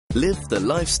Live the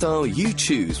lifestyle you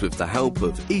choose with the help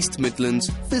of East Midlands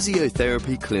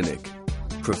Physiotherapy Clinic.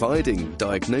 Providing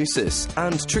diagnosis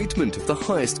and treatment of the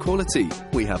highest quality,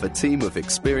 we have a team of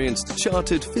experienced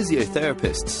chartered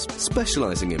physiotherapists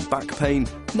specialising in back pain,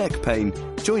 neck pain,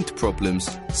 joint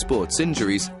problems, sports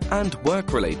injuries and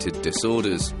work-related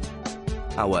disorders.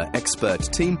 Our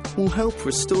expert team will help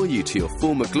restore you to your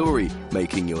former glory,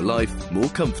 making your life more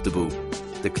comfortable.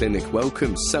 The clinic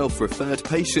welcomes self-referred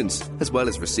patients, as well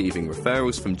as receiving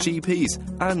referrals from GPs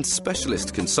and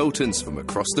specialist consultants from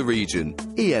across the region.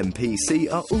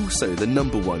 EMPC are also the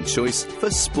 #1 choice for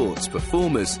sports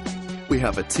performers. We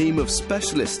have a team of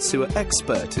specialists who are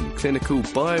expert in clinical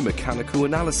biomechanical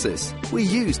analysis. We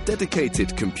use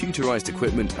dedicated computerized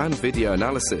equipment and video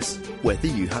analysis. Whether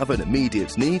you have an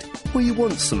immediate need or you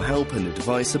want some help and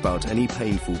advice about any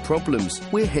painful problems,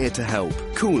 we're here to help.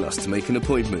 Call us to make an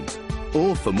appointment.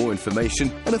 Or for more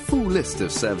information and a full list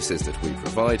of services that we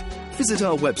provide, visit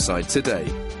our website today.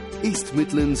 East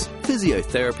Midlands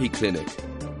Physiotherapy Clinic.